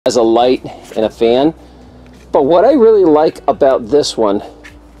as a light and a fan. But what I really like about this one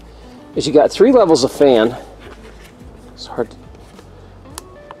is you got 3 levels of fan. It's hard to...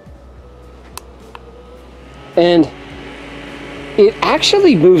 And it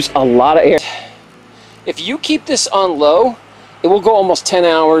actually moves a lot of air. If you keep this on low, it will go almost 10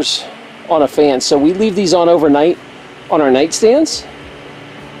 hours on a fan. So we leave these on overnight on our nightstands.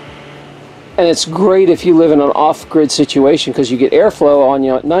 And it's great if you live in an off-grid situation because you get airflow on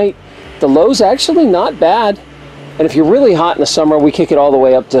you at night. The low's actually not bad. And if you're really hot in the summer, we kick it all the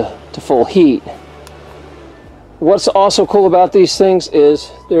way up to full heat. What's also cool about these things is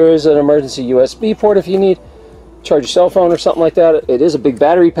there is an emergency USB port if you need to charge your cell phone or something like that. It is a big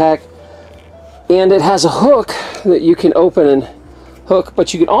battery pack. And it has a hook that you can open and hook,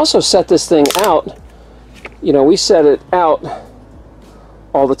 but you can also set this thing out. You know, we set it out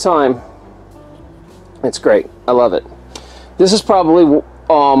all the time. It's great. I love it. This is probably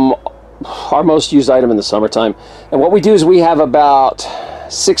our most used item in the summertime. And what we do is we have about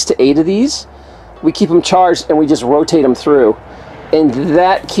 6 to 8 of these. We keep them charged and we just rotate them through. And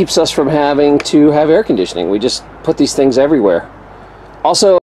that keeps us from having to have air conditioning. We just put these things everywhere. Also,